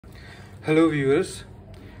Hello viewers,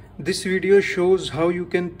 this video shows how you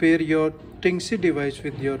can pair your Tinxy device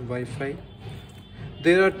with your Wi-Fi.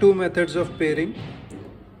 There are two methods of pairing.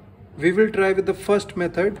 We will try with the first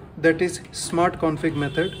method, that is smart config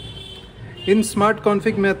method. In smart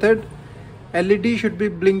config method, LED should be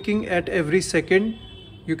blinking at every second.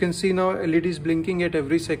 You can see now LED is blinking at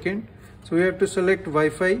every second. So we have to select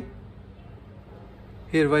Wi-Fi.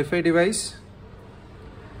 Here Wi-Fi device.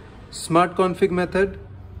 Smart config method.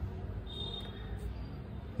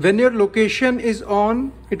 When your location is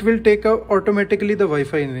on, it will take out automatically the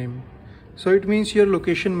Wi-Fi name. So it means your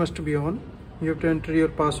location must be on. You have to enter your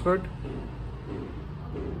password.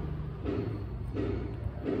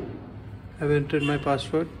 I've entered my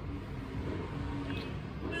password.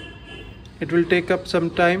 It will take up some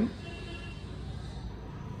time.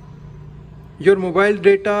 Your mobile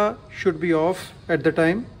data should be off at the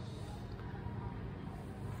time.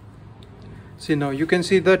 See, now you can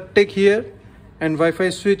see the tick here. And Wi-Fi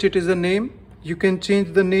switch, it is a name. You can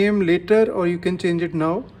change the name later or you can change it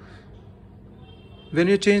now. When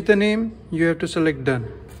you change the name, you have to select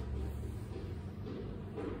done.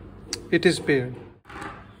 It is paired.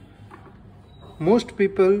 Most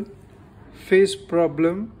people face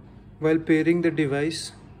problem while pairing the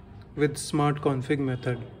device with smart config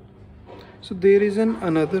method. So there is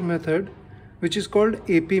another method which is called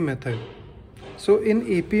AP method. So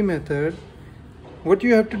in AP method, what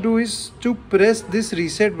you have to do is to press this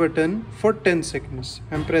reset button for 10 seconds.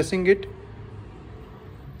 I'm pressing it.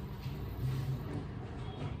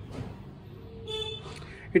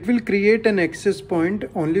 It will create an access point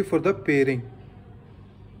only for the pairing.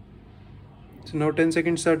 So now 10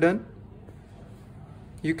 seconds are done.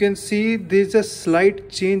 You can see there's a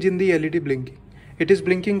slight change in the LED blinking. It is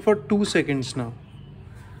blinking for 2 seconds now.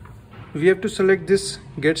 We have to select this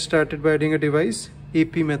get started by adding a device,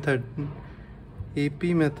 AP method. AP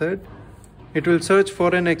method, it will search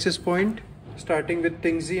for an access point starting with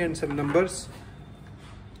Tinxy and some numbers.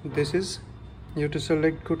 This is, you have to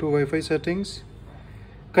select, go to Wi-Fi settings,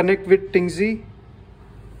 connect with Tinxy.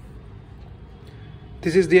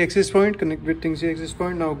 This is the access point, connect with Tinxy access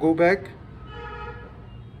point. Now go back.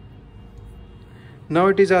 Now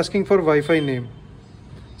it is asking for Wi-Fi name.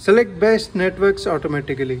 Select best networks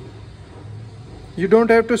automatically. You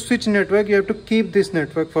don't have to switch network, you have to keep this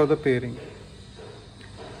network for the pairing.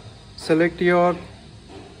 Select your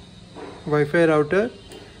Wi-Fi router,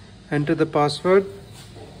 enter the password.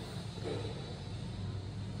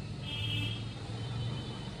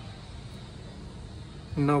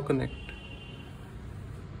 Now connect.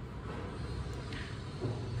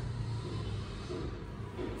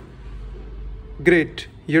 Great,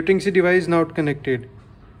 your Tinxy device is now connected.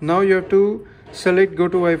 Now you have to select go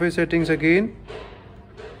to Wi-Fi settings again.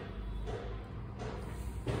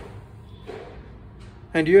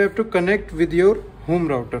 And you have to connect with your home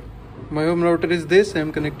router. My home router is this. I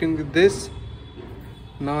am connecting with this.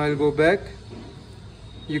 Now I'll go back.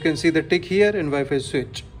 You can see the tick here and Wi-Fi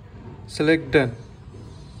switch. Select done.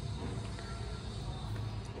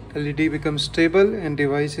 LED becomes stable and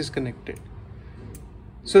device is connected.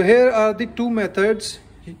 So here are the two methods.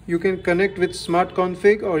 You can connect with smart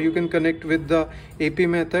config or you can connect with the AP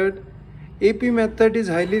method. AP method is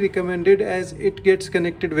highly recommended as it gets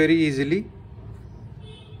connected very easily.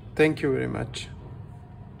 Thank you very much.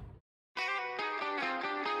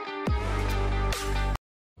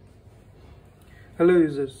 Hello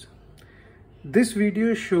users. This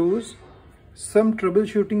video shows some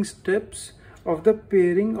troubleshooting steps of the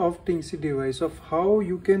pairing of Tinxy device, of how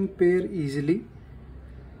you can pair easily.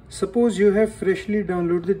 Suppose you have freshly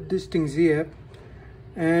downloaded this Tinxy app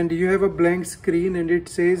and you have a blank screen and it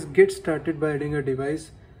says get started by adding a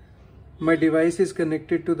device. My device is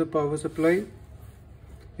connected to the power supply.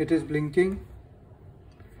 It is blinking.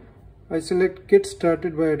 I select get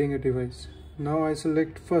started by adding a device. Now I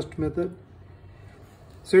select first method.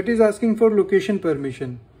 So it is asking for location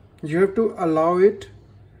permission. You have to allow it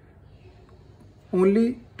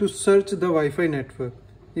only to search the Wi-Fi network.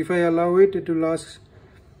 If I allow it, it will ask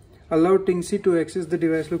allow Tinxy to access the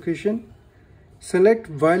device location. Select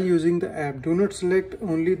while using the app. Do not select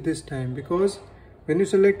only this time, because when you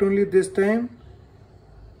select only this time,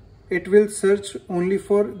 it will search only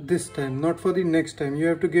for this time, not for the next time. You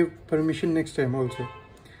have to give permission next time also.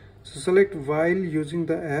 So select while using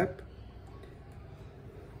the app.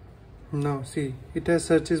 Now see, it has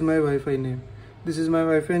searches my Wi-Fi name. This is my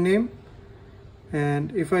Wi-Fi name,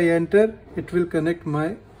 and if I enter, it will connect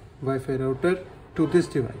my Wi-Fi router to this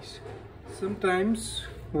device. Sometimes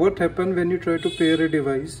what happens when you try to pair a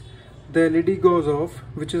device, the LED goes off,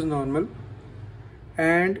 which is normal,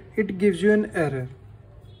 and it gives you an error.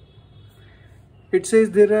 It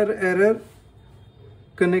says there are error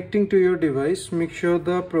connecting to your device. Make sure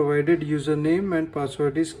the provided username and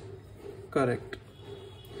password is correct.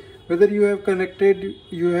 Whether you have connected,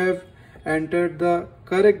 you have entered the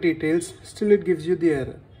correct details, still it gives you the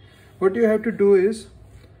error. What you have to do is,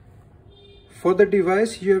 for the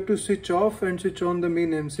device, you have to switch off and switch on the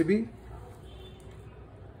main MCB.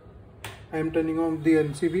 I am turning on the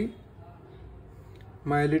MCB.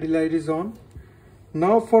 My LED light is on.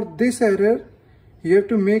 Now for this error, you have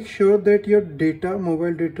to make sure that your data,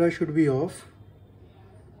 mobile data, should be off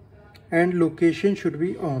and location should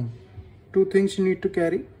be on. Two things you need to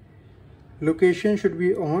carry. Location should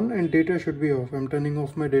be on and data should be off. I'm turning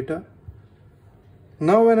off my data.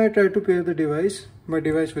 Now when I try to pair the device, my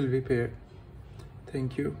device will be paired.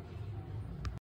 Thank you.